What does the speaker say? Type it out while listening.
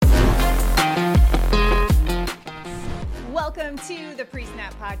Welcome to the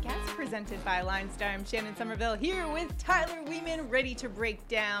Pre-Snap Podcast, presented by LineStar. I'm Shannon Somerville here with Tyler Weeman, ready to break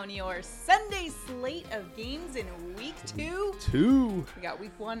down your Sunday slate of games in Week 2. We got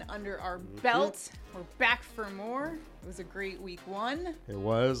Week 1 under our belt. We're back for more. It was a great Week 1. It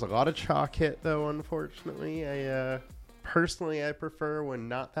was. A lot of chalk hit, though, unfortunately. Personally, I prefer when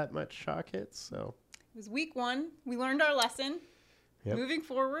not that much chalk hits, so. It was Week 1. We learned our lesson. Yep. Moving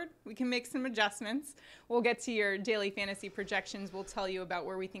forward, we can make some adjustments. We'll get to your daily fantasy projections. We'll tell you about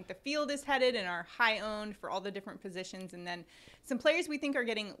where we think the field is headed and our high-owned for all the different positions, and then some players we think are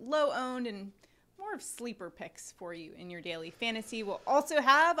getting low-owned and more of sleeper picks for you in your daily fantasy. We'll also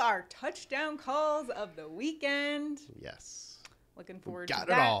have our touchdown calls of the weekend. Yes. Looking forward to that.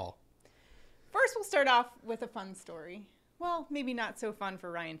 Got it all. First, we'll start off with a fun story. Well, maybe not so fun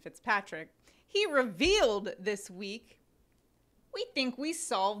for Ryan Fitzpatrick. He revealed this week, we think we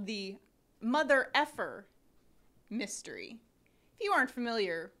solved the mother effer mystery. If you aren't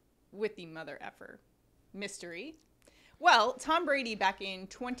familiar with the mother effer mystery, well, Tom Brady back in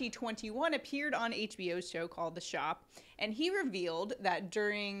 2021 appeared on HBO's show called The Shop, and he revealed that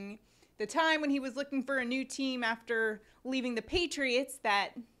during the time when he was looking for a new team after leaving the Patriots, that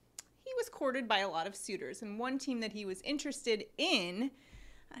he was courted by a lot of suitors, and one team that he was interested in,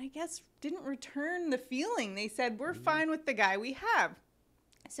 I guess, didn't return the feeling. They said, we're fine with the guy we have.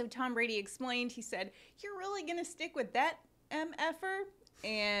 So Tom Brady explained, he said, you're really going to stick with that MFer?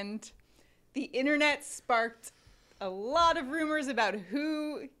 And the internet sparked a lot of rumors about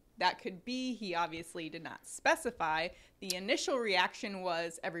who that could be. He obviously did not specify. The initial reaction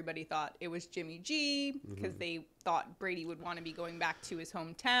was everybody thought it was Jimmy G because they thought Brady would want to be going back to his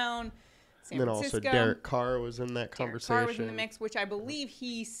hometown. San and then Francisco. Also Derek Carr was in that conversation. Derek Carr was in the mix, which I believe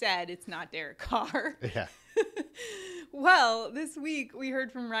he said it's not Derek Carr. Yeah. Well, this week we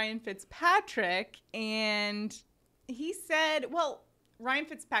heard from Ryan Fitzpatrick, and he said, well, Ryan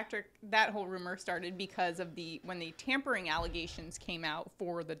Fitzpatrick, that whole rumor started because of when the tampering allegations came out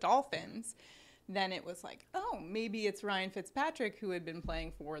for the Dolphins. Then it was like, oh, maybe it's Ryan Fitzpatrick who had been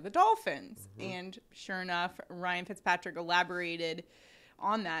playing for the Dolphins. And sure enough, Ryan Fitzpatrick elaborated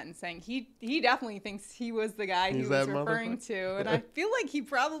on that and saying he definitely thinks he was the guy he was referring to. And I feel like he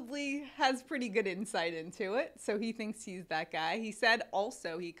probably has pretty good insight into it. So he thinks he's that guy. He said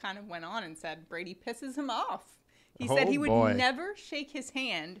also, he kind of went on and said Brady pisses him off. He said he would never shake his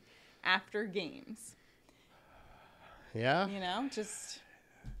hand after games. Yeah. You know, just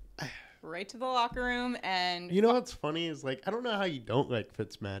right to the locker room. And you know what's funny is, like, I don't know how you don't like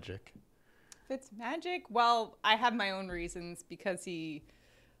Fitzmagic. Fitzmagic? Well, I have my own reasons because he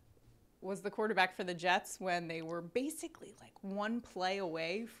was the quarterback for the Jets when they were basically like one play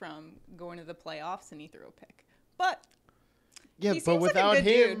away from going to the playoffs, and he threw a pick. But yeah, but without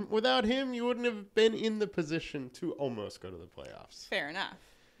him, you wouldn't have been in the position to almost go to the playoffs. Fair enough.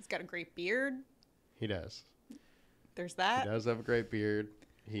 He's got a great beard. He does. There's that. He does have a great beard.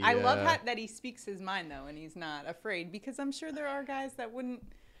 I love that he speaks his mind, though, and he's not afraid, because I'm sure there are guys that wouldn't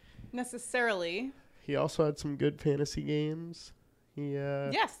necessarily. He also had some good fantasy games.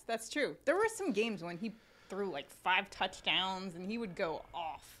 Yes, that's true. There were some games when he threw like 5 touchdowns and he would go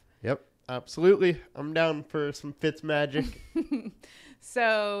off. Yep, absolutely. I'm down for some Fitzmagic.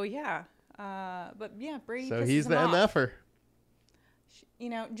 So yeah, but yeah, Brady. So he's the MFer. You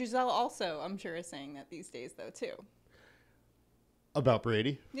know, Giselle also, I'm sure, is saying that these days though too. About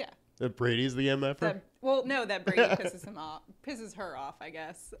Brady? Yeah. That Brady's the MFer? That Brady pisses her off, I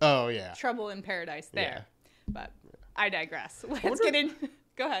guess. Oh, yeah. Trouble in paradise there. Yeah. But I digress.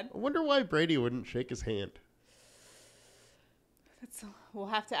 Go ahead. I wonder why Brady wouldn't shake his hand. We'll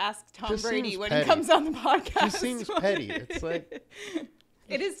have to ask Tom Brady when he comes on the podcast. Just seems petty. It's like...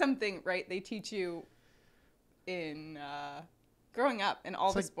 It is something, right, they teach you in growing up in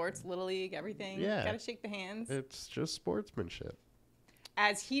all the sports, Little League, everything. Yeah. Got to shake the hands. It's just sportsmanship.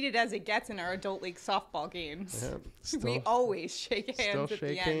 As heated as it gets in our adult league softball games, we always shake hands at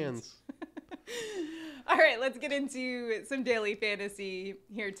the end. All right, let's get into some daily fantasy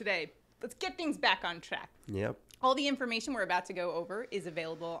here today. Let's get things back on track. Yep. All the information we're about to go over is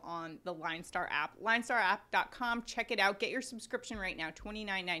available on the LineStar app, linestarapp.com. Check it out. Get your subscription right now,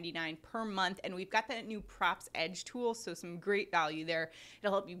 $29.99 per month. And we've got that new Props Edge tool, so some great value there.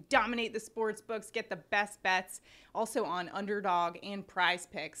 It'll help you dominate the sports books, get the best bets, also on Underdog and Prize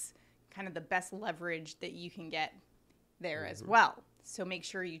Picks, kind of the best leverage that you can get there as well. So make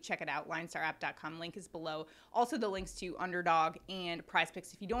sure you check it out, linestarapp.com. Link is below. Also, the links to Underdog and Prize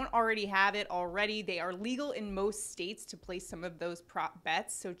Picks. If you don't already have it already, they are legal in most states to place some of those prop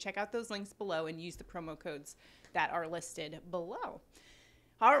bets. So check out those links below and use the promo codes that are listed below.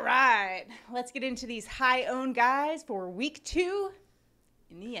 All right, let's get into these high-owned guys for week 2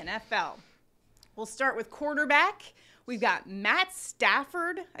 in the NFL. We'll start with quarterback. We've got Matt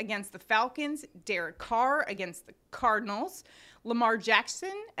Stafford against the Falcons, Derek Carr against the Cardinals, Lamar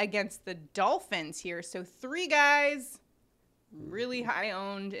Jackson against the Dolphins here. So 3 guys really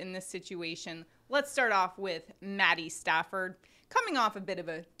high-owned in this situation. Let's start off with Matty Stafford, coming off a bit of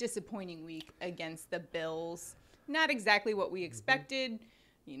a disappointing week against the Bills. Not exactly what we expected.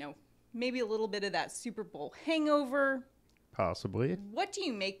 You know, maybe a little bit of that Super Bowl hangover. Possibly. What do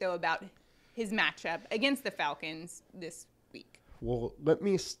you make, though, about his matchup against the Falcons this week? Well, let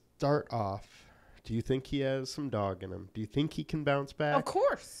me start off. Do you think he has some dog in him? Do you think he can bounce back? Of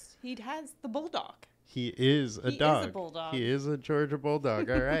course. He has the bulldog. He is a dog. He is a bulldog. He is a Georgia Bulldog.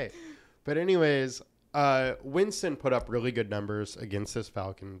 All right. But anyways, Winston put up really good numbers against this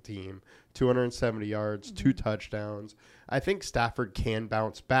Falcon team. 270 yards, 2 touchdowns. I think Stafford can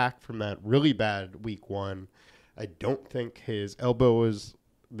bounce back from that really bad week 1. I don't think his elbow was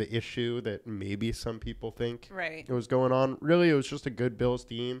the issue that maybe some people think Right. it was going on. Really, it was just a good Bills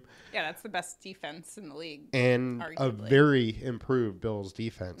team. Yeah, that's the best defense in the league. And arguably. a very improved Bills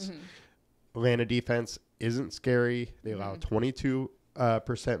defense. Atlanta defense isn't scary. They allow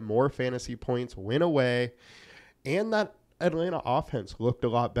 22% more fantasy points, win away. And that Atlanta offense looked a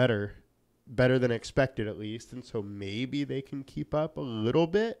lot better than expected at least. And so maybe they can keep up a little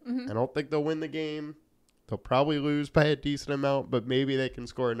bit. I don't think they'll win the game. They'll probably lose by a decent amount, but maybe they can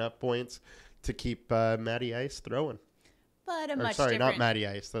score enough points to keep Matty Ice throwing. But Sorry, not Matty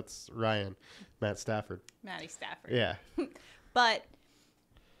Ice. That's Ryan. Matt Stafford. Matty Stafford. Yeah. But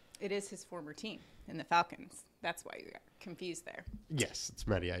it is his former team in the Falcons. That's why you got confused there. Yes, it's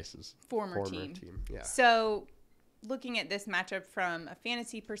Matty Ice's Former team. Yeah. So looking at this matchup from a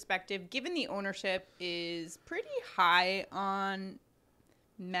fantasy perspective, given the ownership is pretty high on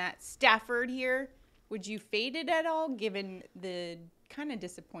Matt Stafford here, would you fade it at all given the kind of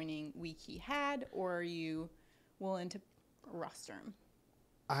disappointing week he had, or are you willing to roster him?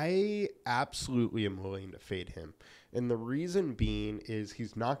 I absolutely am willing to fade him. And the reason being is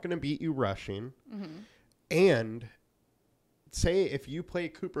he's not going to beat you rushing. And say if you play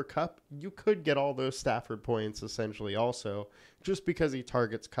Cooper Kupp, you could get all those Stafford points essentially also just because he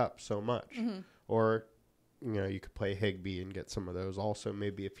targets Kupp so much. Or, you know, you could play Higbee and get some of those also.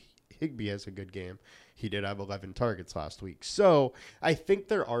 Maybe if Higbee has a good game. He did have 11 targets last week. So I think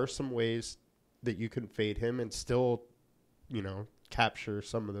there are some ways that you can fade him and still, you know, capture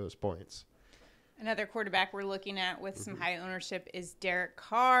some of those points. Another quarterback we're looking at with some high ownership is Derek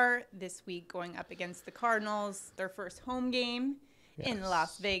Carr this week going up against the Cardinals, their first home game in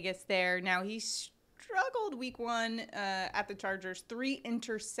Las Vegas there. Now, he struggled week 1 at the Chargers, 3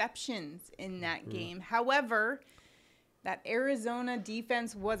 interceptions in that game. However, that Arizona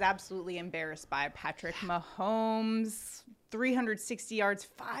defense was absolutely embarrassed by Patrick Mahomes. 360 yards,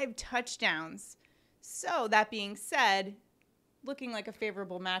 5 touchdowns. So, that being said, looking like a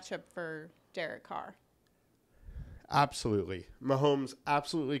favorable matchup for Derek Carr. Absolutely. Mahomes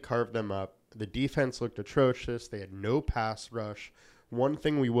absolutely carved them up. The defense looked atrocious. They had no pass rush. One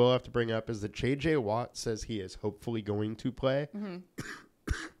thing we will have to bring up is that J.J. Watt says he is hopefully going to play.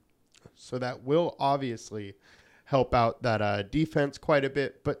 So that will obviously help out that defense quite a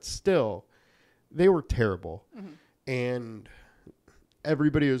bit. But still, they were terrible. And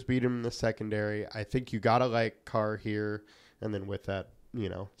everybody was beating him in the secondary. I think you got to like Carr here. And then with that, you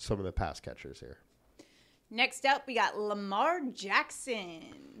know, some of the pass catchers here. Next up, we got Lamar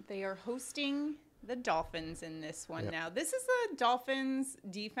Jackson. They are hosting the Dolphins in this one. Now, this is a Dolphins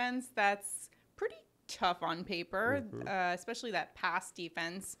defense that's pretty tough on paper, especially that pass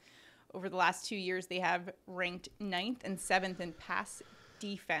defense. Over the last 2 years, they have ranked 9th and 7th in pass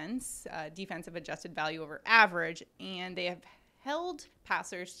defense, defensive adjusted value over average, and they have held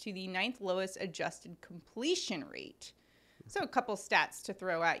passers to the 9th lowest adjusted completion rate. So a couple stats to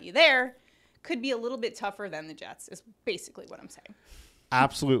throw at you there. Could be a little bit tougher than the Jets is basically what I'm saying.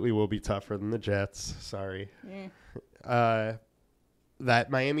 Absolutely will be tougher than the Jets. Sorry. That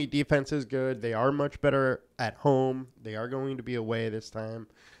Miami defense is good. They are much better at home. They are going to be away this time.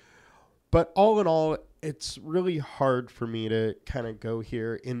 But all in all, it's really hard for me to kind of go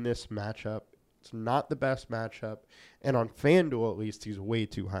here in this matchup. It's not the best matchup. And on FanDuel, at least, he's way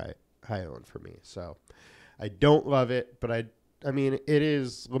too high owned for me. So I don't love it, but I mean, it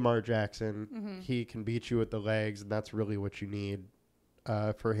is Lamar Jackson. He can beat you with the legs, and that's really what you need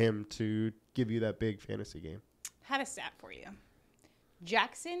for him to give you that big fantasy game. Had a stat for you.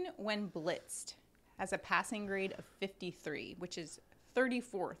 Jackson, when blitzed, has a passing grade of 53, which is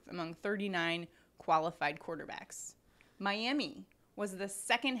 34th among 39 qualified quarterbacks. Miami, was the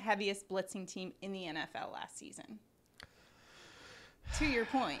second heaviest blitzing team in the NFL last season. To your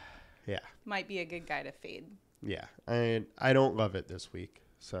point. Yeah. Might be a good guy to fade. Yeah. I don't love it this week.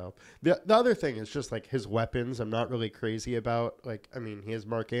 So the other thing is just like his weapons. I'm not really crazy about. Like, I mean, he has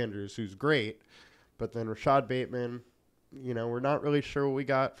Mark Andrews, who's great, but then Rashad Bateman, we're not really sure what we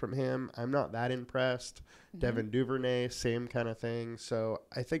got from him. I'm not that impressed. Mm-hmm. Devin Duvernay, same kind of thing. So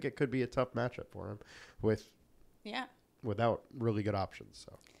I think it could be a tough matchup for him without really good options.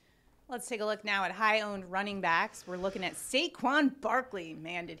 So let's take a look now at high-owned running backs. We're looking at Saquon Barkley.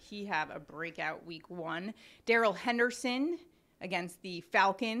 Man, did he have a breakout week 1. Darrell Henderson against the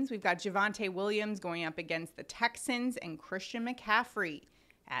Falcons. We've got Javonte Williams going up against the Texans and Christian McCaffrey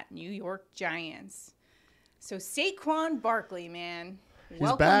at New York Giants. So Saquon Barkley, man.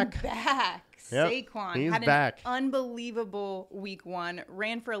 He's back. Yep, Saquon he's had back. An unbelievable week 1.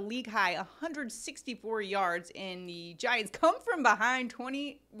 Ran for a league high 164 yards in the Giants' come-from-behind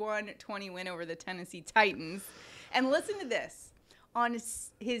 21-20 win over the Tennessee Titans. And listen to this. On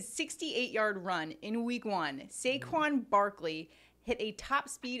his 68-yard run in week 1, Saquon Barkley hit a top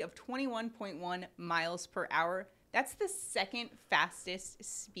speed of 21.1 miles per hour. That's the second fastest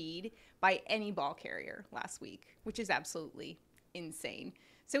speed by any ball carrier last week, which is absolutely insane.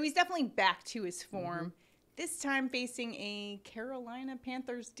 So he's definitely back to his form. Mm-hmm. This time facing a Carolina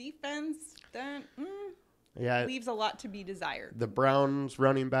Panthers defense that leaves a lot to be desired. The Browns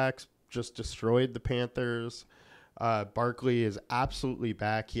running backs just destroyed the Panthers. Barkley is absolutely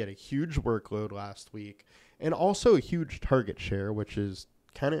back. He had a huge workload last week and also a huge target share, which is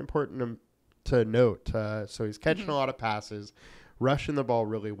kind of important to note. So he's catching a lot of passes, rushing the ball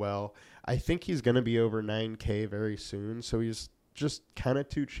really well. I think he's going to be over 9K very soon. So he's just kind of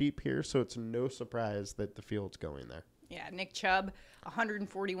too cheap here. So it's no surprise that the field's going there. Yeah, Nick Chubb,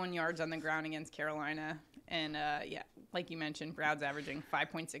 141 yards on the ground against Carolina. And, like you mentioned, Browns averaging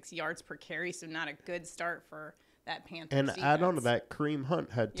 5.6 yards per carry. So not a good start for that Panthers and defense. Add on to that, Kareem Hunt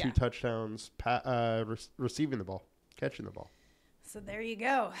had 2 touchdowns receiving the ball, catching the ball. So there you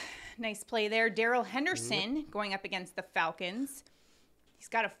go. Nice play there. Darrell Henderson going up against the Falcons. He's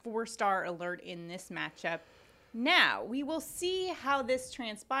got a 4-star alert in this matchup. Now, we will see how this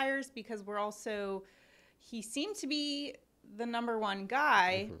transpires because he seemed to be the number 1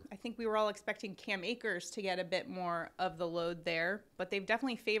 guy. Mm-hmm. I think we were all expecting Cam Akers to get a bit more of the load there, but they've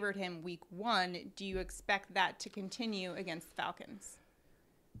definitely favored him week 1. Do you expect that to continue against the Falcons?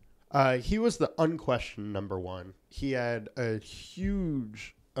 He was the unquestioned number 1. He had a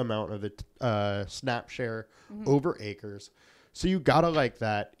huge amount of the snap share over Akers. So you got to like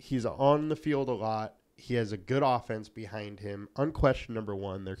that. He's on the field a lot. He has a good offense behind him. Unquestioned number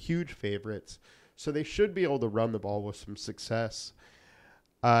 1. They're huge favorites. So they should be able to run the ball with some success.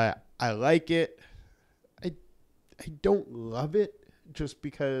 I like it. I don't love it just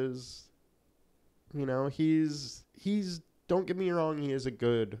because, he's don't get me wrong, he is a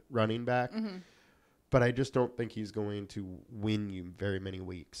good running back. Mm-hmm. But I just don't think he's going to win you very many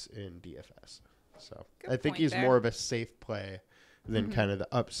weeks in DFS. So I think he's more of a safe play than kind of the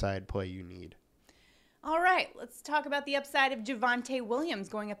upside play you need. All right, let's talk about the upside of Javonte Williams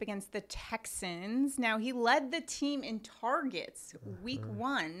going up against the Texans. Now, he led the team in targets week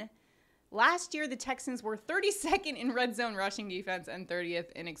 1. Last year, the Texans were 32nd in red zone rushing defense and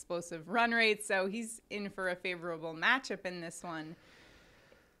 30th in explosive run rate, so he's in for a favorable matchup in this one.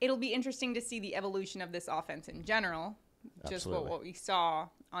 It'll be interesting to see the evolution of this offense in general. Just what we saw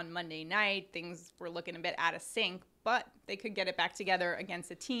on Monday night, things were looking a bit out of sync, but they could get it back together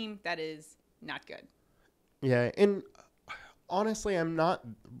against a team that is not good. Yeah, and honestly, I'm not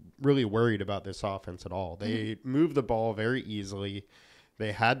really worried about this offense at all. They move the ball very easily.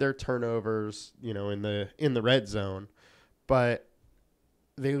 They had their turnovers, in the red zone, but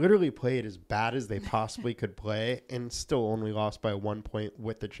they literally played as bad as they possibly could play and still only lost by 1 point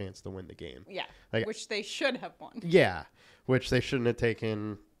with the chance to win the game. Yeah, which they should have won. Yeah, which they shouldn't have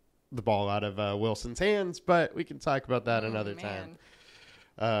taken the ball out of Wilson's hands, but we can talk about that another time.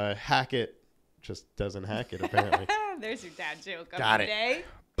 Hackett just doesn't hack it, apparently. There's your dad joke of Got the it. day.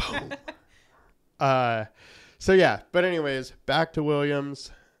 Boom. But anyways, back to Williams.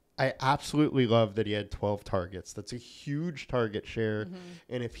 I absolutely love that he had 12 targets. That's a huge target share. Mm-hmm.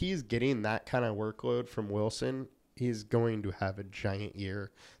 And if he's getting that kind of workload from Wilson, he's going to have a giant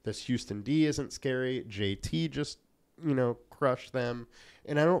year. This Houston D isn't scary. JT just, crushed them.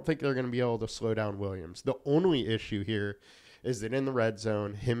 And I don't think they're going to be able to slow down Williams. The only issue here is that in the red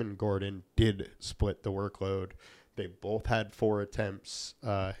zone, him and Gordon did split the workload. They both had 4 attempts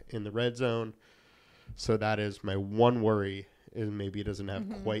in the red zone. So that is my one worry, is maybe he doesn't have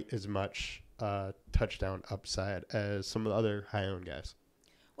quite as much touchdown upside as some of the other high-owned guys.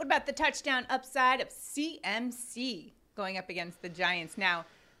 What about the touchdown upside of CMC going up against the Giants? Now,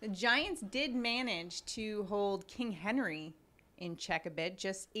 the Giants did manage to hold King Henry in check a bit,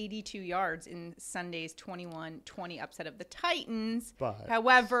 just 82 yards in Sunday's 21-20 upset of the Titans. But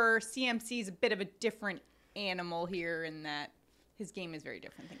however, CMC is a bit of a different animal here in that his game is very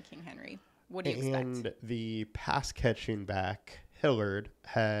different than King Henry. What do you expect? And the pass-catching back, Hillard,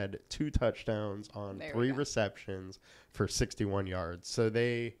 had 2 touchdowns on 3 receptions for 61 yards. So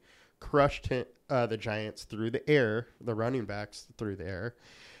they crushed the Giants through the air, the running backs through the air.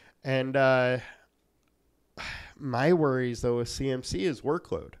 And my worries, though, with CMC is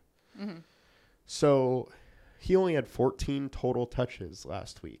workload. Mm-hmm. So he only had 14 total touches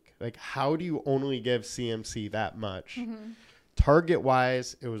last week. Like, how do you only give CMC that much? Mm-hmm.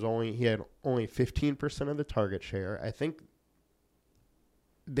 Target-wise, he had only 15% of the target share. I think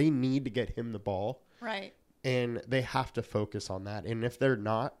they need to get him the ball. Right. And they have to focus on that. And if they're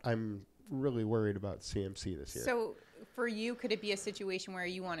not, I'm really worried about CMC this year. So for you, could it be a situation where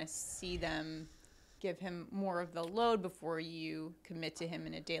you want to see them give him more of the load before you commit to him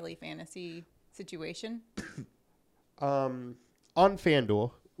in a daily fantasy situation? On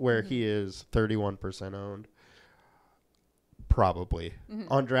FanDuel, where he is 31% owned, probably.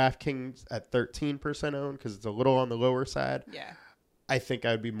 Mm-hmm. On DraftKings at 13% owned, because it's a little on the lower side. Yeah. I think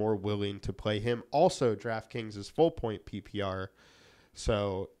I'd be more willing to play him. Also, DraftKings is full point PPR,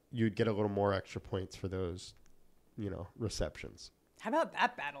 so you'd get a little more extra points for those, receptions. How about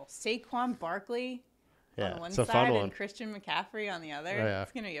that battle? Saquon Barkley on one it's a side fun and one. Christian McCaffrey on the other. Oh, yeah.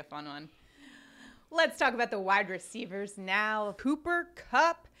 It's going to be a fun one. Let's talk about the wide receivers now. Cooper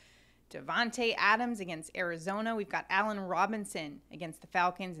Kupp, Devontae Adams against Arizona. We've got Allen Robinson against the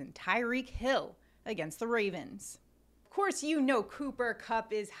Falcons and Tyreek Hill against the Ravens. Of course, Cooper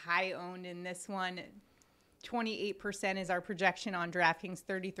Kupp is high owned in this one. 28% is our projection on DraftKings,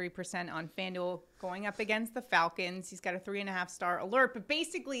 33% on FanDuel, going up against the Falcons. He's got a 3.5-star alert, but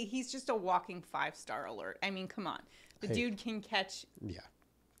basically he's just a walking 5-star alert. I mean, come on. The dude can catch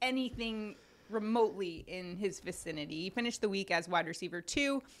anything remotely in his vicinity. He finished the week as wide receiver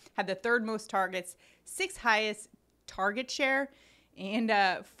 2, had the 3rd most targets, 6th highest target share, and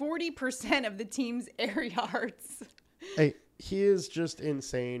 40% of the team's air yards. Hey, he is just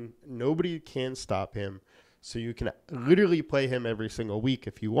insane. Nobody can stop him. So you can literally play him every single week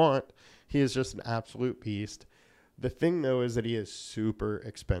if you want. He is just an absolute beast. The thing, though, is that he is super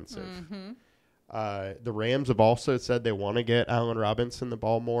expensive. Mm-hmm. The Rams have also said they want to get Allen Robinson the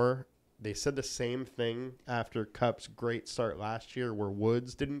ball more. They said the same thing after Kupp's great start last year where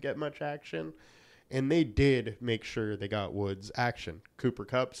Woods didn't get much action. And they did make sure they got Woods action. Cooper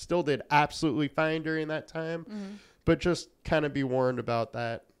Kupp still did absolutely fine during that time. Mm-hmm. But just kind of be warned about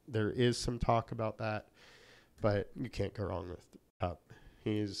that. There is some talk about that. But you can't go wrong with Kupp.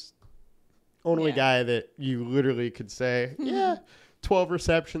 He's only guy that you literally could say, 12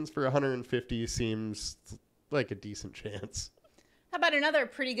 receptions for 150 seems like a decent chance. How about another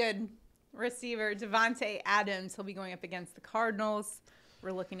pretty good receiver, Devontae Adams? He'll be going up against the Cardinals.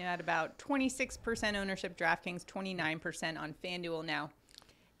 We're looking at about 26% ownership DraftKings, 29% on FanDuel now.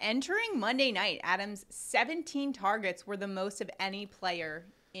 Entering Monday night, Adams' 17 targets were the most of any player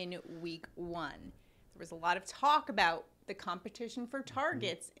in week 1. There was a lot of talk about the competition for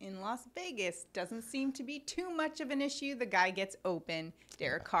targets in Las Vegas. Doesn't seem to be too much of an issue. The guy gets open.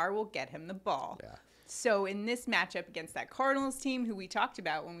 Derek Carr will get him the ball. Yeah. So in this matchup against that Cardinals team, who we talked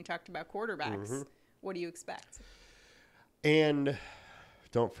about when we talked about quarterbacks, what do you expect? And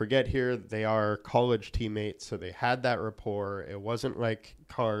don't forget here, they are college teammates, so they had that rapport. It wasn't like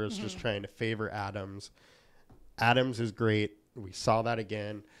Carr's just trying to favor Adams. Adams is great. We saw that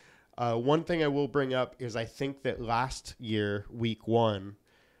again. One thing I will bring up is I think that last year, week 1,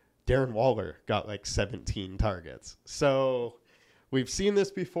 Darren Waller got like 17 targets. So we've seen this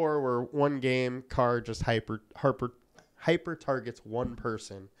before where one game, Carr just hyper targets one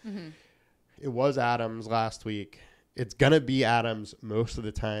person. Mm-hmm. It was Adams last week. It's going to be Adams most of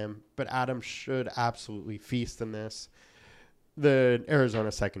the time, but Adams should absolutely feast in this. The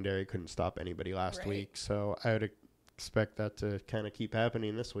Arizona secondary couldn't stop anybody last week, so I would expect that to kind of keep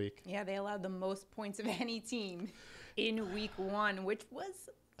happening this week. Yeah, they allowed the most points of any team in week 1, which was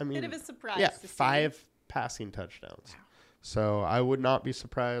a bit of a surprise. Yeah, 5 passing touchdowns. Wow. So I would not be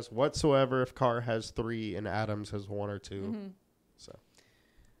surprised whatsoever if Carr has 3 and Adams has 1 or 2. Mm-hmm. So,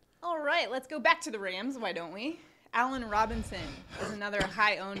 all right, let's go back to the Rams. Why don't we? Allen Robinson is another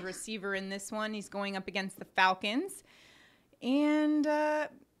high-owned receiver in this one. He's going up against the Falcons. And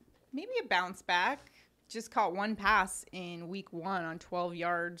maybe a bounce back. Just caught 1 pass in week 1 on 12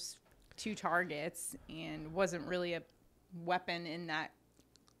 yards, 2 targets and wasn't really a weapon in that,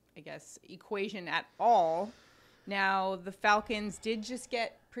 I guess, equation at all. Now, the Falcons did just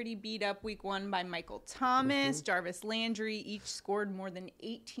get pretty beat up week 1 by Michael Thomas, Jarvis Landry. Each scored more than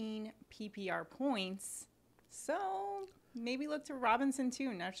 18 PPR points. So maybe look to Robinson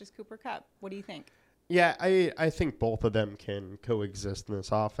too, not just Cooper Kupp. What do you think? Yeah, I think both of them can coexist in this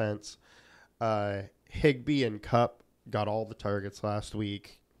offense. Higbee and Kupp got all the targets last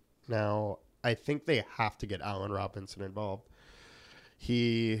week. Now, I think they have to get Allen Robinson involved.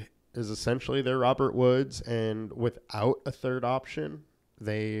 He is essentially their Robert Woods, and without a third option,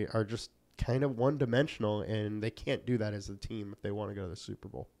 they are just kind of one-dimensional, and they can't do that as a team if they want to go to the Super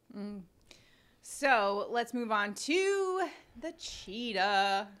Bowl. So let's move on to the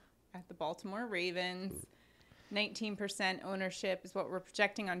Cheetah at the Baltimore Ravens. 19% ownership is what we're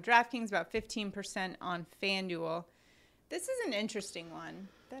projecting on DraftKings, about 15% on FanDuel. This is an interesting one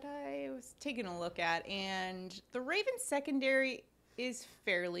that I was taking a look at, and the Ravens secondary is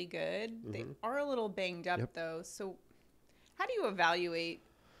fairly good. They are a little banged up, though. So how do you evaluate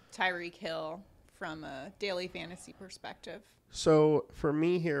Tyreek Hill from a daily fantasy perspective? So for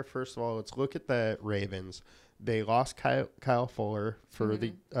me here, first of all, let's look at the Ravens. They lost Kyle Fuller for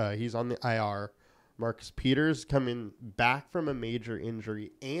he's on the IR. Marcus Peters coming back from a major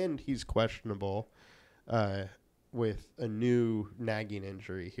injury, and he's questionable with a new nagging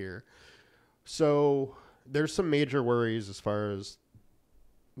injury here. So there's some major worries as far as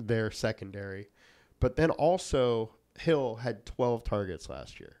their secondary. But then also Hill had 12 targets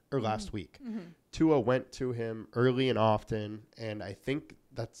last week. Tua went to him early and often, and I think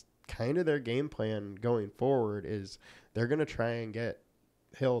that's kind of their game plan going forward is they're going to try and get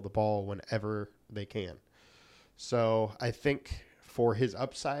Hill the ball whenever they can. So I think for his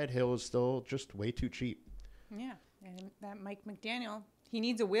upside, Hill is still just way too cheap. Yeah, and that Mike McDaniel, he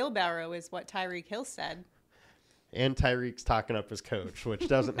needs a wheelbarrow is what Tyreek Hill said. And Tyreek's talking up his coach, which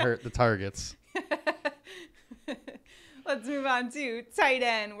doesn't hurt the targets. Let's move on to tight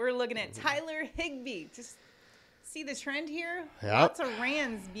end. We're looking at Tyler Higbee. Just see the trend here? Yep. Lots of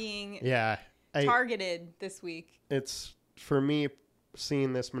Rams being targeted this week. It's, for me,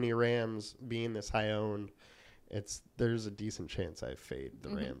 seeing this many Rams being this high owned, there's a decent chance I fade the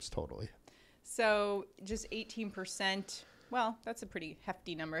Rams totally. So just 18%. Well, that's a pretty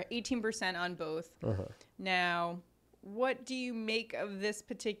hefty number. 18% on both. Now, what do you make of this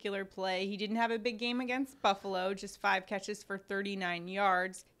particular play? He didn't have a big game against Buffalo, just 5 catches for 39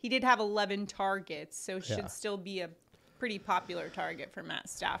 yards. He did have 11 targets, so should still be a pretty popular target for Matt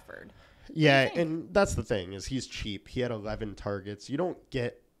Stafford. Yeah, and that's the thing is he's cheap. He had 11 targets. You don't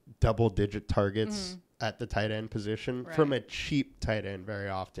get double-digit targets at the tight end position from a cheap tight end very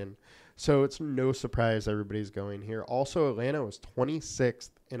often. So it's no surprise everybody's going here. Also, Atlanta was 26th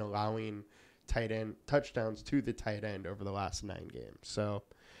in allowing tight end touchdowns to the tight end over the last 9 games. So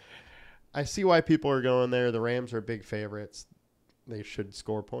I see why people are going there. The Rams are big favorites. They should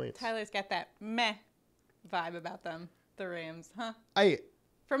score points. Tyler's got that meh vibe about them, the Rams, huh?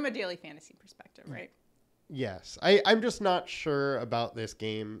 From a daily fantasy perspective, right? Yes. I'm just not sure about this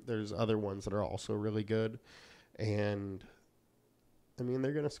game. There's other ones that are also really good. And, I mean,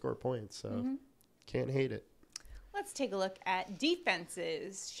 they're going to score points, so can't hate it. Let's take a look at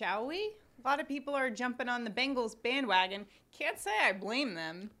defenses, shall we? A lot of people are jumping on the Bengals bandwagon. Can't say I blame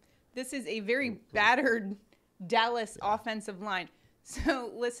them. This is a very battered Dallas offensive line.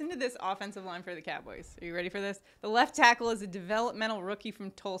 So listen to this offensive line for the Cowboys. Are you ready for this? The left tackle is a developmental rookie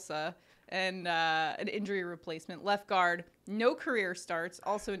from Tulsa and an injury replacement. Left guard, no career starts,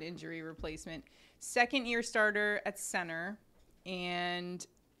 also an injury replacement. Second-year starter at center. And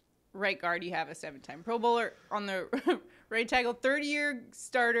right guard, you have a 7-time Pro Bowler. On the right tackle, third-year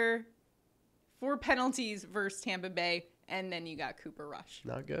starter, 4 penalties versus Tampa Bay. And then you got Cooper Rush.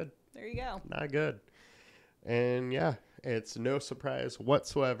 Not good. There you go. Not good. And, yeah, it's no surprise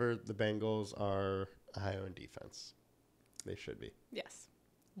whatsoever the Bengals are a high-owned defense. They should be. Yes.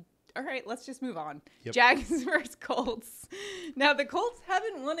 All right, let's just move on. Yep. Jags versus Colts. Now, the Colts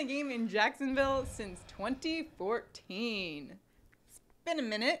haven't won a game in Jacksonville since 2014. It's been a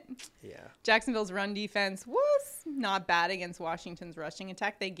minute. Yeah. Jacksonville's run defense was not bad against Washington's rushing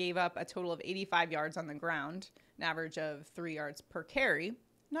attack. They gave up a total of 85 yards on the ground, an average of 3 yards per carry.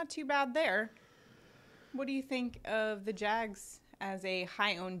 Not too bad there. What do you think of the Jags as a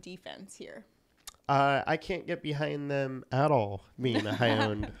high-owned defense here? I can't get behind them at all being a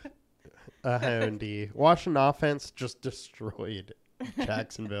high-owned D. Washington offense just destroyed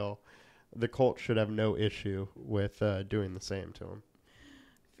Jacksonville. The Colts should have no issue with doing the same to them.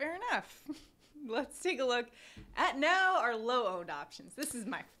 Fair enough. Let's take a look at now our low-owned options. This is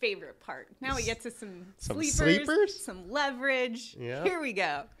my favorite part. Now we get to some sleepers, some leverage. Yeah. Here we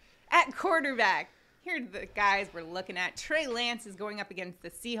go. At quarterback, here are the guys we're looking at. Trey Lance is going up against the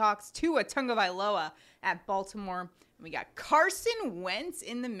Seahawks. Tua Tagovailoa at Baltimore. And we got Carson Wentz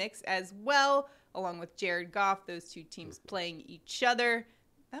in the mix as well, along with Jared Goff. Those two teams playing each other.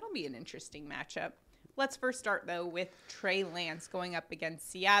 That'll be an interesting matchup. Let's first start, though, with Trey Lance going up against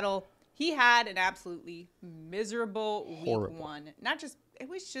Seattle. He had an absolutely miserable week one. It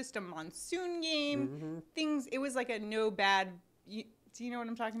was just a monsoon game. It was like a no bad. Do you know what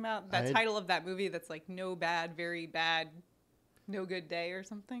I'm talking about? That title of that movie that's like no bad, very bad, no good day or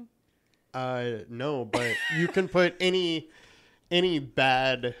something? No, but you can put any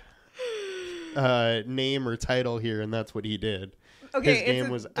bad name or title here, and that's what he did. Okay, his game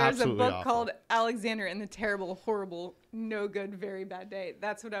was absolutely there's a book awful. called Alexander and the Terrible, Horrible, No Good, Very Bad Day.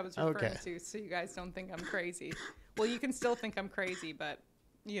 That's what I was referring to, so you guys don't think I'm crazy. Well, you can still think I'm crazy, but,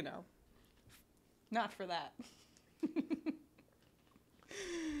 not for that.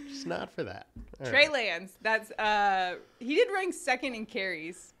 Just not for that. All Trey right. Lance, he did rank second in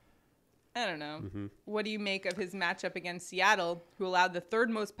carries. I don't know. What do you make of his matchup against Seattle, who allowed the third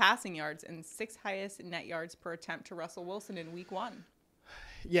most passing yards and sixth highest net yards per attempt to Russell Wilson in week one?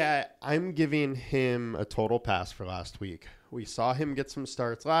 Yeah, I'm giving him a total pass for last week. We saw him get some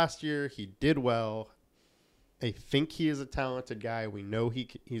starts last year. He did well. I think he is a talented guy. We know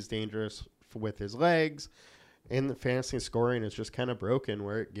he's dangerous with his legs. And the fantasy scoring is just kind of broken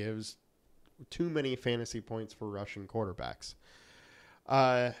where it gives too many fantasy points for rushing quarterbacks.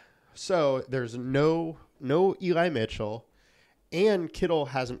 So there's no Eli Mitchell, and Kittle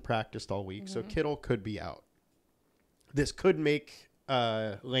hasn't practiced all week, so Kittle could be out. This could make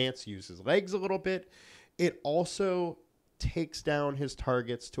Lance use his legs a little bit. It also takes down his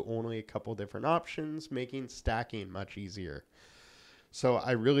targets to only a couple different options, making stacking much easier. So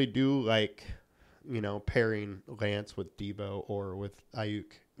I really do like, pairing Lance with Debo or with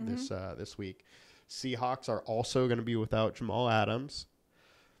Ayuk this week. Seahawks are also going to be without Jamal Adams.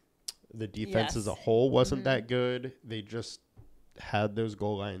 The defense as a whole wasn't that good. They just had those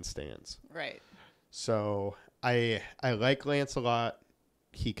goal line stands. Right. So I like Lance a lot.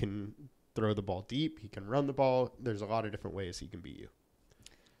 He can throw the ball deep. He can run the ball. There's a lot of different ways he can beat you.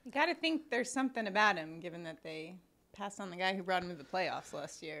 You got to think there's something about him, given that they passed on the guy who brought him to the playoffs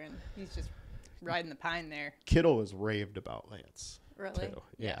last year, and he's just riding the pine there. Kittle has raved about Lance. Really? Too.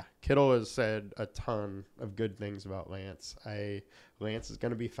 Yeah. Kittle has said a ton of good things about Lance. Lance is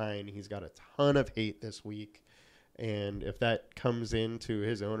going to be fine. He's got a ton of hate this week. And if that comes into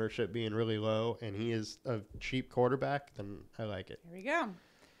his ownership being really low and he is a cheap quarterback, then I like it. Here we go. How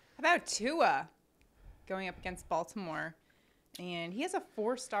about Tua going up against Baltimore? And he has a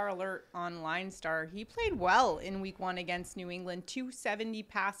 4-star alert on Line Star. He played well in week one against New England. 270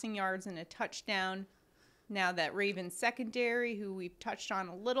 passing yards and a touchdown. Now that Ravens secondary, who we've touched on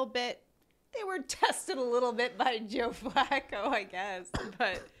a little bit, they were tested a little bit by Joe Flacco, I guess.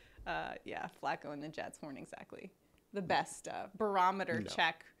 But, Flacco and the Jets weren't exactly the best barometer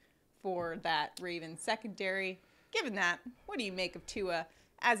check for that Ravens secondary. Given that, what do you make of Tua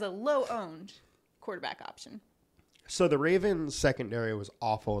as a low-owned quarterback option? So the Ravens secondary was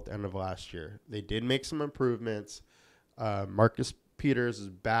awful at the end of last year. They did make some improvements. Marcus Peters is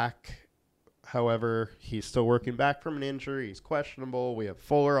back. However, he's still working back from an injury. He's questionable. We have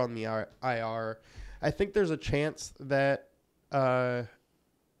Fuller on the IR. I think there's a chance that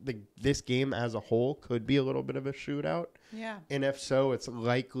this game as a whole could be a little bit of a shootout. Yeah. And if so, it's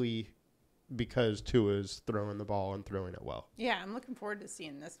likely because Tua's throwing the ball and throwing it well. Yeah, I'm looking forward to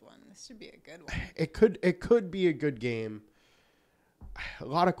seeing this one. This should be a good one. It could be a good game. A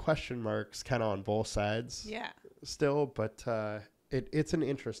lot of question marks kind of on both sides. Yeah. Still, but it's an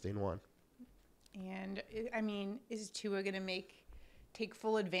interesting one. And, is Tua going to take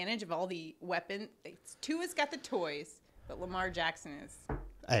full advantage of all the weapons? Tua's got the toys, but Lamar Jackson is...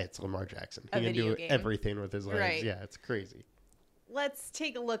 It's Lamar Jackson. He can do everything with his legs. Right. Yeah, it's crazy. Let's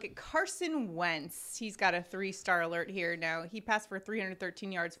take a look at Carson Wentz. He's got a 3-star alert here now. He passed for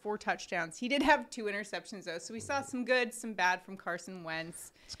 313 yards, 4 touchdowns. He did have 2 interceptions, though, so we saw some good, some bad from Carson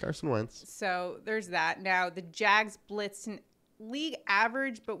Wentz. It's Carson Wentz. So there's that. Now, the Jags blitzed an league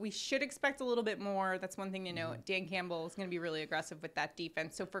average, but we should expect a little bit more. That's one thing to note. Dan Campbell is going to be really aggressive with that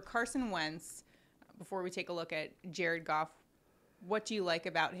defense. So for Carson Wentz, before we take a look at Jared Goff, what do you like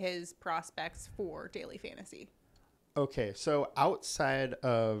about his prospects for daily fantasy? Okay, so outside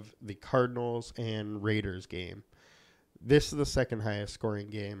of the Cardinals and Raiders game, this is the second highest scoring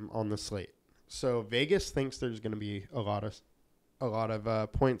game on the slate. So Vegas thinks there's going to be a lot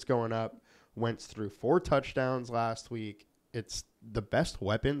of points going up. Wentz threw 4 touchdowns last week. It's the best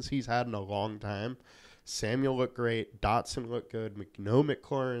weapons he's had in a long time. Samuel looked great. Dotson looked good.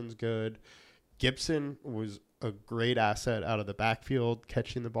 McLaurin's good. Gibson was a great asset out of the backfield,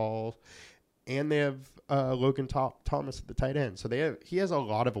 catching the ball. And they have Logan Thomas at the tight end. So he has a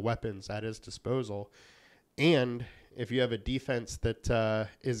lot of weapons at his disposal. And if you have a defense that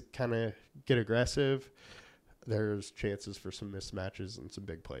is kind of get aggressive, there's chances for some mismatches and some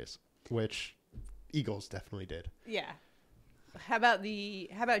big plays, which Eagles definitely did. Yeah. How about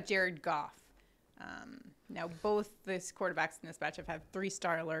Jared Goff? Now both these quarterbacks in this matchup have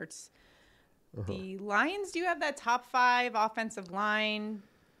 3-star alerts. The Lions do have that top 5 offensive line.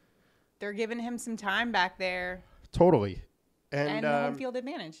 They're giving him some time back there. Totally. And home field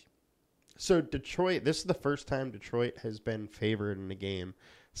advantage. So Detroit, this is the first time Detroit has been favored in a game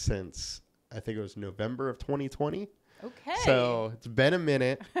since, I think it was November of 2020. Okay. So it's been a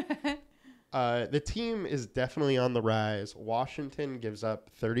minute. The team is definitely on the rise. Washington gives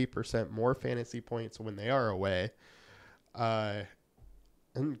up 30% more fantasy points when they are away. And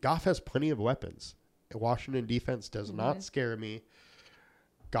Goff has plenty of weapons. The Washington defense does not scare me.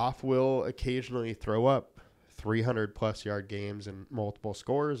 Goff will occasionally throw up 300-plus yard games and multiple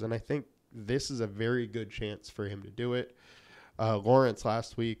scores, and I think this is a very good chance for him to do it. Lawrence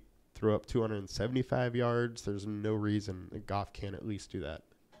last week threw up 275 yards. There's no reason that Goff can't at least do that.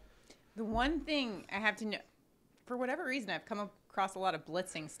 The one thing I have to know, for whatever reason, I've come across a lot of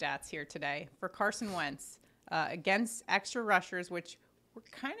blitzing stats here today for Carson Wentz against extra rushers, which we're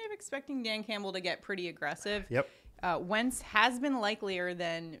kind of expecting Dan Campbell to get pretty aggressive. Yep. Wentz has been likelier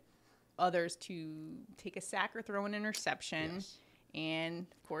than others to take a sack or throw an interception. Yes. And,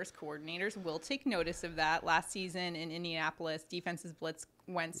 of course, coordinators will take notice of that. Last season in Indianapolis, defenses blitz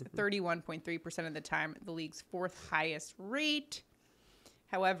Wentz 31.3% of the time, the league's 4th highest rate.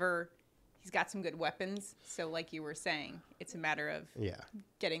 However, he's got some good weapons. So like you were saying, it's a matter of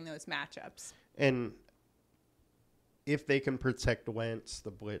getting those matchups. And if they can protect Wentz,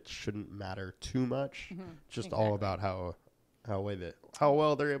 the blitz shouldn't matter too much. Just all about how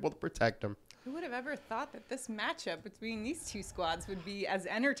well they're able to protect him. Who would have ever thought that this matchup between these two squads would be as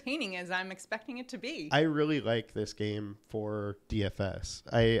entertaining as I'm expecting it to be? I really like this game for DFS.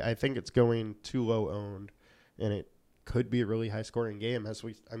 I think it's going too low owned, and it could be a really high scoring game.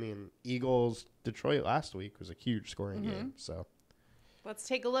 Eagles Detroit last week was a huge scoring game. So let's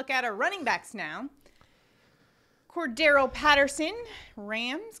take a look at our running backs now. Cordero Patterson,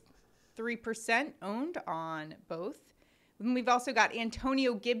 Rams, 3% owned on both. And we've also got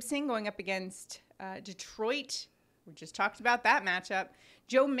Antonio Gibson going up against Detroit. We just talked about that matchup.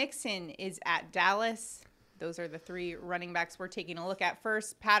 Joe Mixon is at Dallas. Those are the 3 running backs we're taking a look at.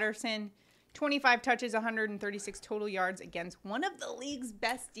 First, Patterson, 25 touches, 136 total yards against one of the league's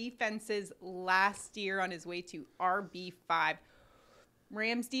best defenses last year on his way to RB5.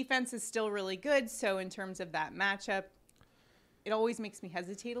 Rams defense is still really good, so in terms of that matchup, it always makes me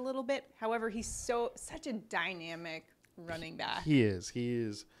hesitate a little bit. However, he's such a dynamic running back. He is.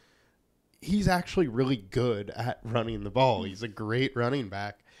 He's actually really good at running the ball. He's a great running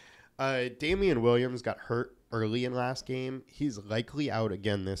back. Damian Williams got hurt early in last game. He's likely out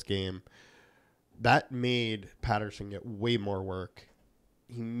again this game. That made Patterson get way more work.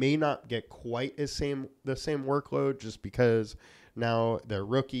 He may not get quite the same workload just because now their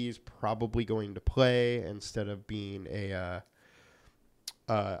rookie's probably going to play instead of being a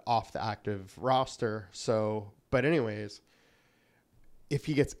off the active roster. So, but anyways, if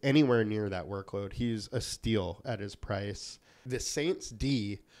he gets anywhere near that workload, he's a steal at his price. The Saints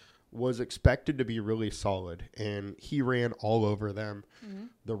D was expected to be really solid, and he ran all over them.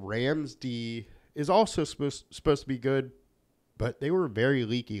 The Rams D is also supposed to be good, but they were very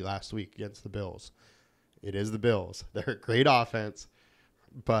leaky last week against the Bills. It is the Bills. They're a great offense,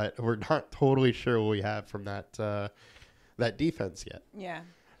 but we're not totally sure what we have from that defense yet. Yeah.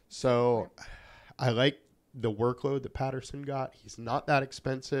 So I like the workload that Patterson got. He's not that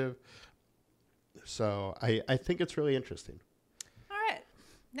expensive. So I think it's really interesting. All right.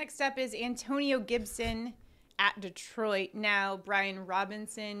 Next up is Antonio Gibson at Detroit. Now, Brian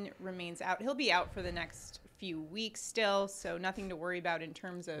Robinson remains out. He'll be out for the next few weeks still, so nothing to worry about in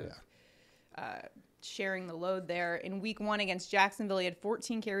terms of sharing the load there. In week 1 against Jacksonville, he had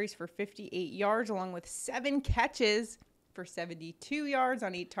 14 carries for 58 yards, along with 7 catches for 72 yards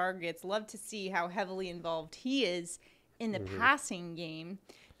on 8 targets. Love to see how heavily involved he is in the passing game.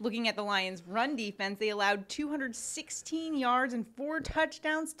 Looking at the Lions' run defense, they allowed 216 yards and 4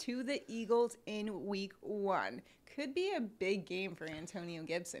 touchdowns to the Eagles in week 1. Could be a big game for Antonio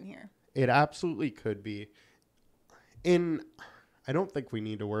Gibson here. It absolutely could be. I don't think we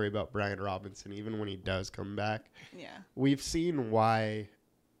need to worry about Brian Robinson even when he does come back. Yeah. We've seen why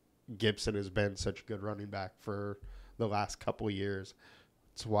Gibson has been such a good running back for the last couple of years.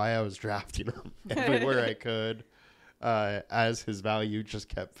 It's why I was drafting him everywhere I could as his value just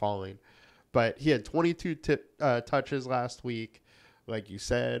kept falling. But he had 22 touches last week. Like you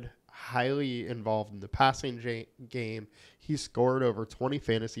said, highly involved in the passing game. He scored over 20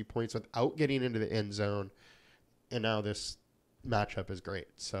 fantasy points without getting into the end zone. And now this matchup is great.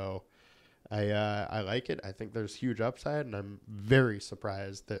 So I like it. I think there's huge upside, and I'm very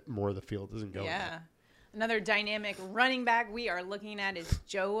surprised that more of the field isn't going. Yeah. Another dynamic running back we are looking at is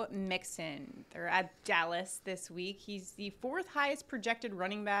Joe Mixon. They're at Dallas this week. He's the 4th highest projected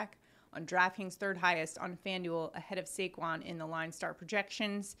running back on DraftKings, 3rd highest on FanDuel, ahead of Saquon in the line start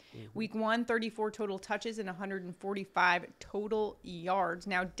projections. Week 1, 34 total touches and 145 total yards.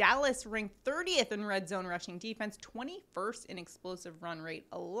 Now, Dallas ranked 30th in red zone rushing defense, 21st in explosive run rate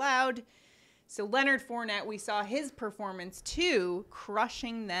allowed. So Leonard Fournette, we saw his performance too,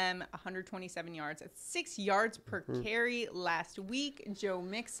 crushing them 127 yards at 6 yards per carry last week. Joe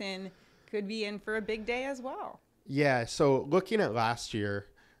Mixon could be in for a big day as well. Yeah, so looking at last year,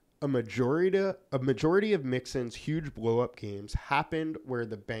 a majority of Mixon's huge blow-up games happened where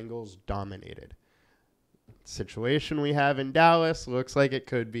the Bengals dominated. Situation we have in Dallas looks like it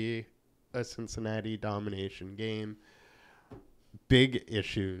could be a Cincinnati domination game. Big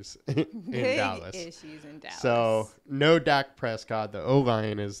issues in Dallas. Big issues in Dallas. So, no Dak Prescott. The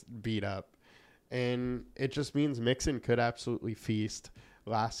O-line is beat up. And it just means Mixon could absolutely feast.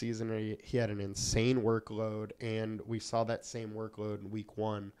 Last season, he had an insane workload, and we saw that same workload in week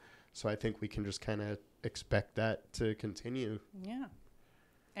 1. So, I think we can just kind of expect that to continue. Yeah.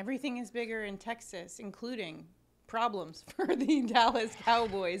 Everything is bigger in Texas, including problems for the Dallas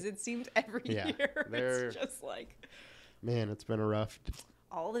Cowboys. It seems every year. It's just like... Man, it's been a rough...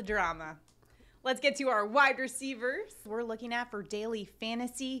 All the drama. Let's get to our wide receivers. We're looking at for daily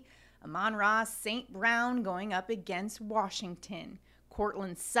fantasy, Amon-Ra St. Brown going up against Washington.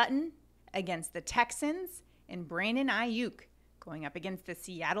 Cortland Sutton against the Texans. And Brandon Ayuk going up against the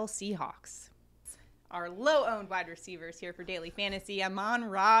Seattle Seahawks. Our low-owned wide receivers here for daily fantasy,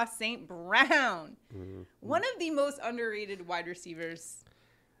 Amon-Ra St. Brown. One of the most underrated wide receivers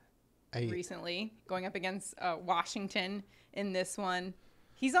recently, going up against Washington in this one.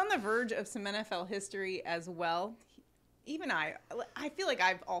 He's on the verge of some NFL history as well. Even I feel like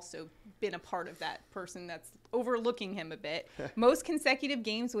I've also been a part of that person that's overlooking him a bit. Most consecutive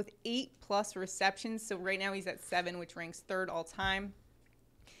games with 8+ receptions. So right now he's at 7, which ranks 3rd all time.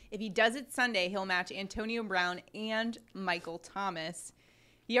 If he does it Sunday, he'll match Antonio Brown and Michael Thomas.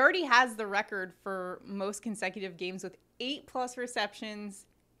 He already has the record for most consecutive games with 8+ receptions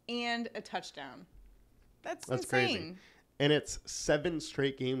and a touchdown. That's insane. Crazy. And it's 7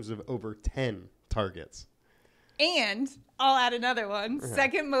 straight games of over 10 targets. And I'll add another one.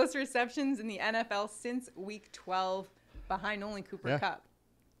 Second most receptions in the NFL since week 12, behind only Cooper Kupp.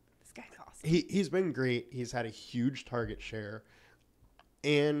 This guy's awesome. He's been great. He's had a huge target share.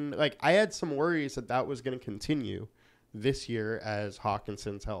 And I had some worries that was going to continue this year as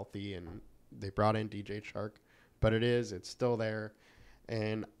Hawkinson's healthy and they brought in DJ Chark. But it's still there.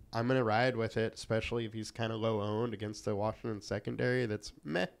 And I'm going to ride with it, especially if he's kind of low-owned against the Washington secondary that's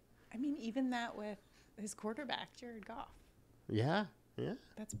meh. I mean, even that with his quarterback, Jared Goff. Yeah.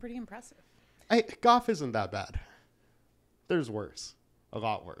 That's pretty impressive. Goff isn't that bad. There's worse. A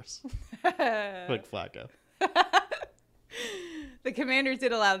lot worse. Like Flacco. The Commanders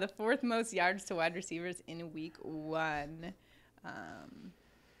did allow the 4th most yards to wide receivers in week 1.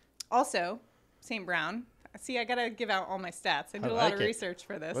 Also, St. Brown. See, I got to give out all my stats. I did a lot of research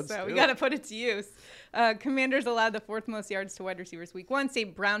for this, so we got to put it to use. Commanders allowed the 4th most yards to wide receivers week 1.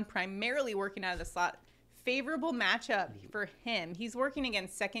 St. Brown primarily working out of the slot. Favorable matchup for him. He's working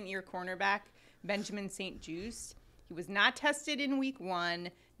against second-year cornerback Benjamin St-Juste. He was not tested in week 1.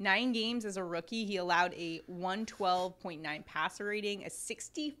 9 games as a rookie. He allowed a 112.9 passer rating, a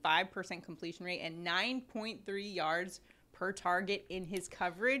 65% completion rate, and 9.3 yards per target in his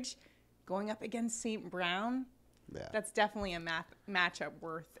coverage. Going up against St. Brown, that's definitely a matchup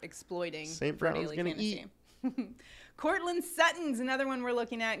worth exploiting. St. Brown's going to eat. Cortland Sutton's another one we're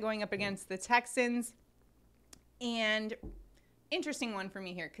looking at going up against the Texans. And interesting one for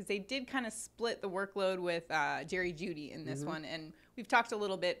me here because they did kind of split the workload with Jerry Jeudy in this one. And we've talked a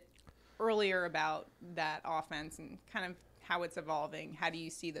little bit earlier about that offense and kind of how it's evolving. How do you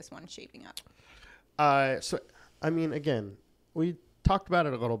see this one shaping up? So, I mean, again, we talked about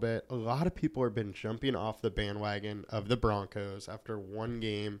it a little bit. A lot of people have been jumping off the bandwagon of the Broncos after one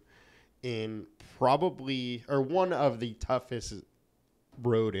game in one of the toughest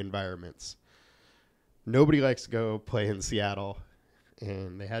road environments. Nobody likes to go play in Seattle,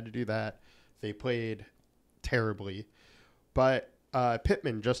 and they had to do that. They played terribly. But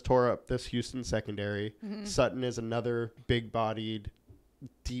Pittman just tore up this Houston secondary. Mm-hmm. Sutton is another big-bodied,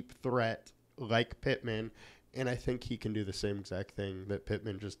 deep threat like Pittman, and I think he can do the same exact thing that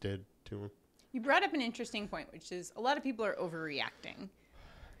Pittman just did to him. You brought up an interesting point, which is a lot of people are overreacting.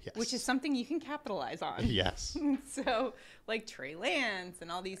 Yes. Which is something you can capitalize on. Yes. So, like Trey Lance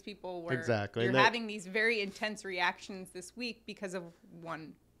and all these people were exactly. You're having these very intense reactions this week because of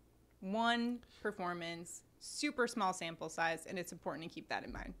one performance, super small sample size, and it's important to keep that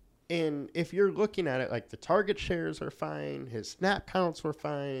in mind. And if you're looking at it, like the target shares are fine, his snap counts were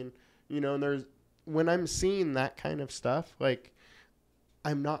fine, and when I'm seeing that kind of stuff, like,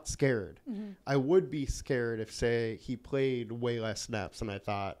 I'm not scared. Mm-hmm. I would be scared if, say, he played way less snaps than I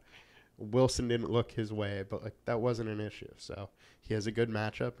thought. Wilson didn't look his way, but like that wasn't an issue. So he has a good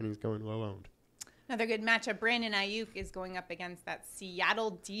matchup, and he's going low owned. Another good matchup, Brandon Ayuk is going up against that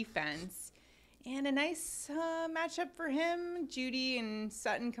Seattle defense. And a nice matchup for him. Judy and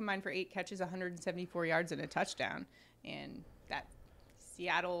Sutton combined for 8 catches, 174 yards, and a touchdown. And that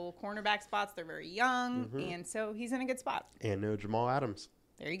Seattle cornerback spots, they're very young, and so he's in a good spot. And no Jamal Adams.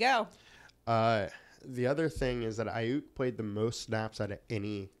 There you go. The other thing is that Ayuk played the most snaps out of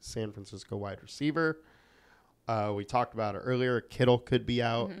any San Francisco wide receiver. We talked about it earlier. Kittle could be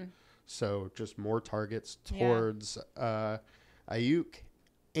out, so just more targets towards Ayuk.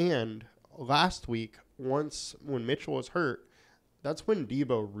 And last week, when Mitchell was hurt, that's when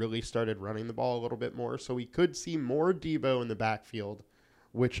Debo really started running the ball a little bit more. So we could see more Debo in the backfield,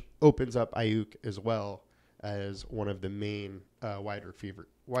 which opens up Ayuk as well as one of the main wide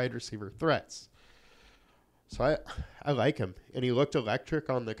receiver threats. So I like him. And he looked electric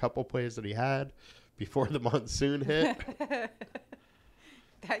on the couple plays that he had before the monsoon hit.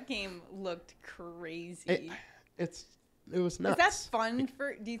 That game looked crazy. It was nuts. Is that fun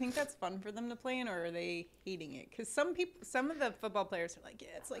do you think that's fun for them to play in, or are they hating it? Because some of the football players are like,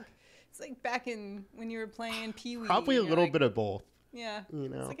 it's like back in when you were playing Pee Wee. Probably a little bit of both. Yeah.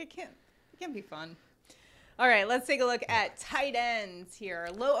 It's like it can't be fun. All right, let's take a look at tight ends here.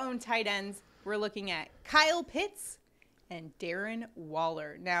 Low-owned tight ends. We're looking at Kyle Pitts and Darren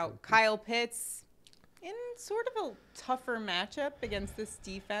Waller. Now, Kyle Pitts in sort of a tougher matchup against this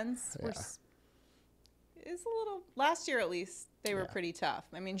defense. Is a little, last year at least, they were pretty tough.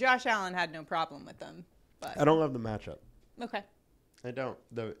 I mean, Josh Allen had no problem with them. But I don't love the matchup. Okay. I don't.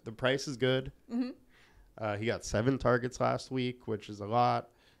 The price is good. Mm-hmm. He got 7 targets last week, which is a lot.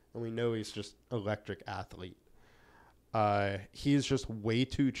 And we know he's just electric athlete. He's just way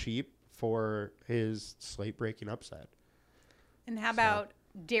too cheap for his slate-breaking upside. And how about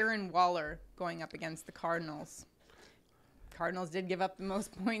Darren Waller going up against the Cardinals? Cardinals did give up the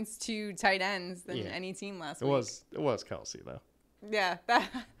most points to tight ends than any team last week. It was Kelsey, though. Yeah,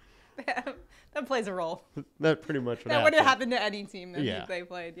 that plays a role. That pretty much that would have happened to any team that they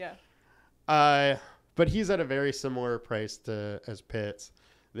played, But he's at a very similar price as Pitts.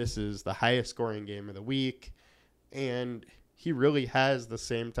 This is the highest scoring game of the week, and he really has the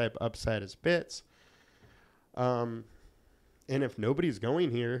same type of upside as Pitts. And if nobody's going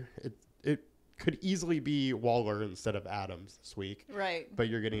here, it could easily be Waller instead of Adams this week. Right. But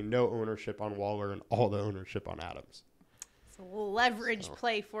you're getting no ownership on Waller and all the ownership on Adams. So leverage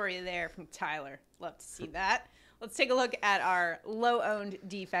play for you there from Tyler. Love to see that. Let's take a look at our low-owned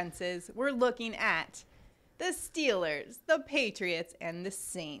defenses. We're looking at the Steelers, the Patriots, and the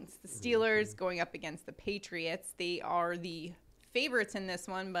Saints. The Steelers going up against the Patriots. They are the favorites in this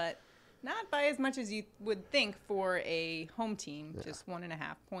one, but not by as much as you would think for a home team. Just 1.5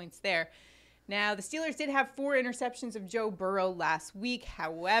 points there. Now, the Steelers did have 4 interceptions of Joe Burrow last week.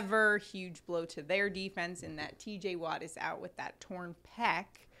 However, huge blow to their defense in that TJ Watt is out with that torn pec.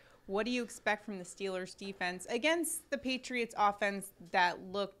 What do you expect from the Steelers defense against the Patriots offense that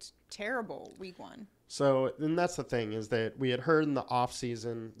looked terrible week 1? So, and that's the thing, is that we had heard in the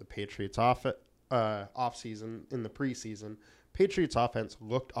offseason, the Patriots offseason, in the preseason, Patriots offense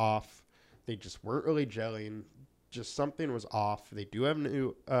looked off. They just weren't really gelling. Just something was off. They do have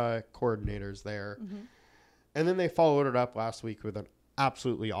new coordinators there. Mm-hmm. And then they followed it up last week with an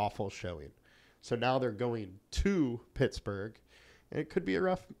absolutely awful showing. So now they're going to Pittsburgh, and it could be a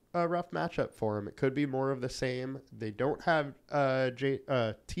rough matchup for them. It could be more of the same. They don't have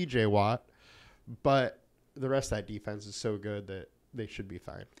TJ Watt, but the rest of that defense is so good that they should be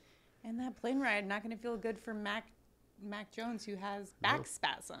fine. And that plane ride not going to feel good for Mac Jones, who has back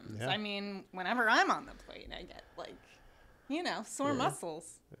spasms. Yeah. I mean, whenever I'm on the plane, I get sore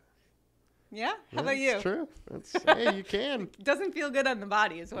muscles. Yeah? How about you? It's true. Hey, you can. Doesn't feel good on the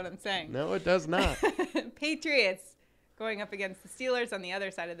body is what I'm saying. No, it does not. Patriots going up against the Steelers on the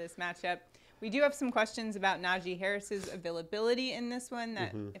other side of this matchup. We do have some questions about Najee Harris's availability in this one.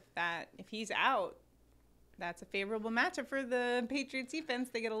 If he's out, that's a favorable matchup for the Patriots defense.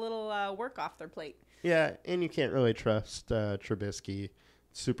 They get a little work off their plate. Yeah, and you can't really trust Trubisky.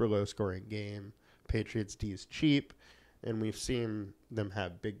 Super low scoring game. Patriots D is cheap, and we've seen them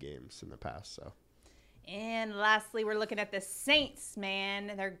have big games in the past. So. And lastly, we're looking at the Saints,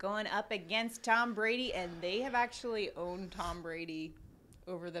 man. They're going up against Tom Brady, and they have actually owned Tom Brady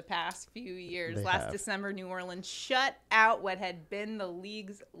over the past few years. Last December, New Orleans shut out what had been the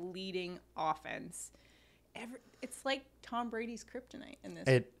league's leading offense. It's like Tom Brady's kryptonite in this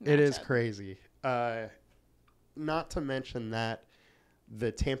It is crazy. Not to mention that the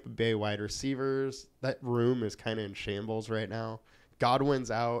Tampa Bay wide receivers, that room is kind of in shambles right now.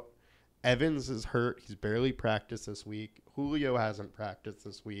 Godwin's out. Evans is hurt. He's barely practiced this week. Julio hasn't practiced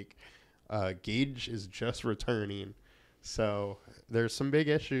this week. Gage is just returning. So there's some big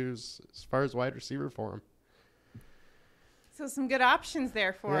issues as far as wide receiver for him. So some good options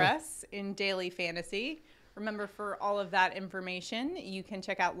there for us in daily fantasy. Remember, for all of that information, you can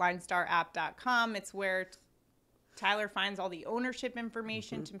check out linestarapp.com. It's where Tyler finds all the ownership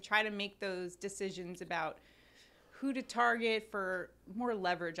information to try to make those decisions about who to target for more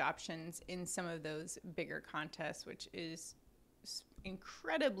leverage options in some of those bigger contests, which is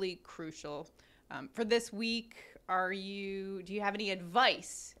incredibly crucial. For this week, do you have any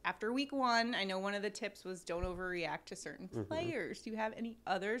advice after week one? I know one of the tips was don't overreact to certain players. Do you have any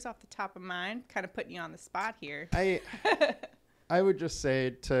others off the top of mind? Kind of putting you on the spot here. I would just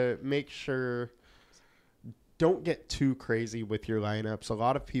say to make sure, don't get too crazy with your lineups. A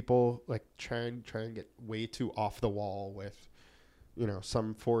lot of people like try and get way too off the wall with,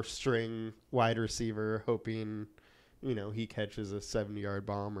 some 4-string wide receiver hoping, he catches a 70-yard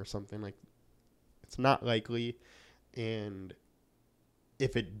bomb or something. Like, it's not likely. And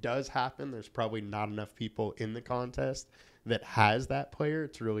if it does happen, there's probably not enough people in the contest that has that player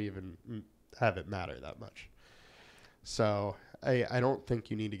to really even have it matter that much. So I don't think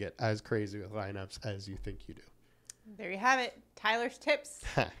you need to get as crazy with lineups as you think you do. There you have it. Tyler's tips.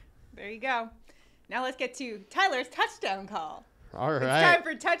 There you go. Now let's get to Tyler's touchdown call. All right. It's time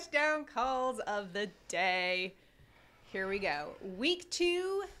for touchdown calls of the day. Here we go. Week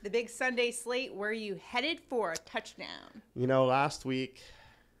 2, the big Sunday slate. Where are you headed for a touchdown? Last week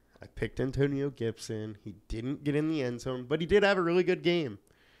I picked Antonio Gibson. He didn't get in the end zone, but he did have a really good game.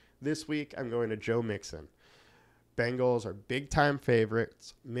 This week I'm going to Joe Mixon. Bengals are big-time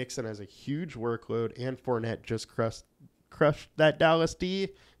favorites. Mixon has a huge workload, and Fournette just crushed that Dallas D,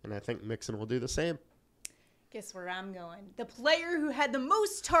 and I think Mixon will do the same. Guess where I'm going? The player who had the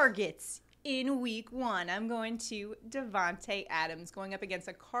most targets in week 1. I'm going to Davante Adams, going up against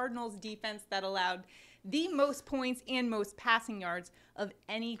a Cardinals defense that allowed the most points and most passing yards of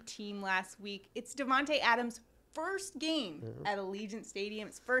any team last week. It's Davante Adams' first game at Allegiant Stadium.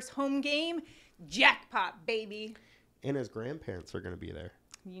 His first home game. Jackpot, baby. And his grandparents are going to be there.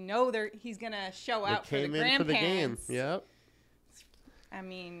 He's going to show out for the grandparents. Came in for the game. Yep. I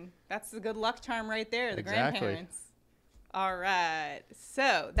mean, that's the good luck charm right there, the Exactly. grandparents. All right.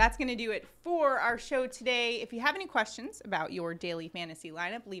 So that's going to do it for our show today. If you have any questions about your daily fantasy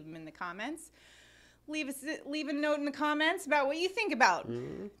lineup, leave them in the comments. Leave a note in the comments about what you think about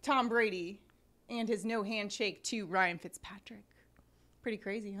Tom Brady and his no handshake to Ryan Fitzpatrick. Pretty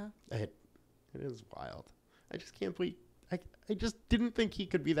crazy, huh? It is wild. I just can't believe. I just didn't think he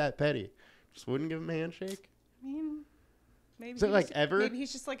could be that petty. Just wouldn't give him a handshake. I mean, maybe. Is it like ever? Maybe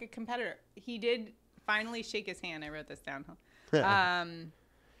he's just like a competitor. He did finally shake his hand. I wrote this down.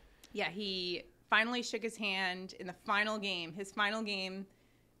 Yeah, he finally shook his hand in the final game. His final game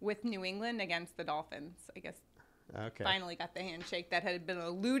with New England against the Dolphins. I guess. Okay. Finally got the handshake that had been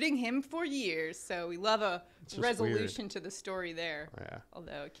eluding him for years. So we love a resolution to the story there. Yeah.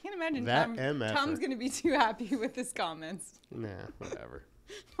 Although I can't imagine That Tom's going to be too happy with his comments. Nah, whatever.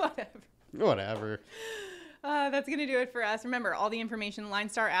 Whatever. That's going to do it for us. Remember, all the information,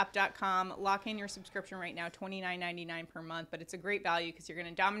 linestarapp.com. Lock in your subscription right now, $29.99 per month. But it's a great value because you're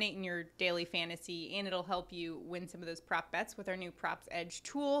going to dominate in your daily fantasy, and it'll help you win some of those prop bets with our new Props Edge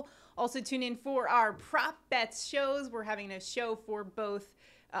tool. Also, tune in for our Prop Bets shows. We're having a show for both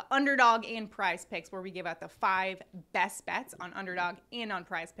Underdog and Prize Picks where we give out the 5 best bets on Underdog and on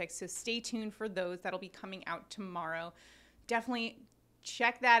Prize Picks. So stay tuned for those. That'll be coming out tomorrow. Definitely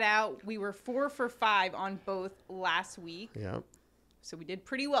check that out. We were 4 for 5 on both last week. Yep. So we did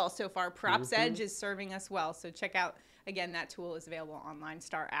pretty well so far. Props Edge is serving us well. So check out, again, that tool is available on Line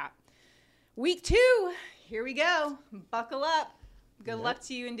Star app. Week 2, here we go. Buckle up. Good Yep. luck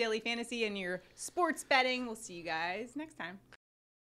to you in daily fantasy and your sports betting. We'll see you guys next time.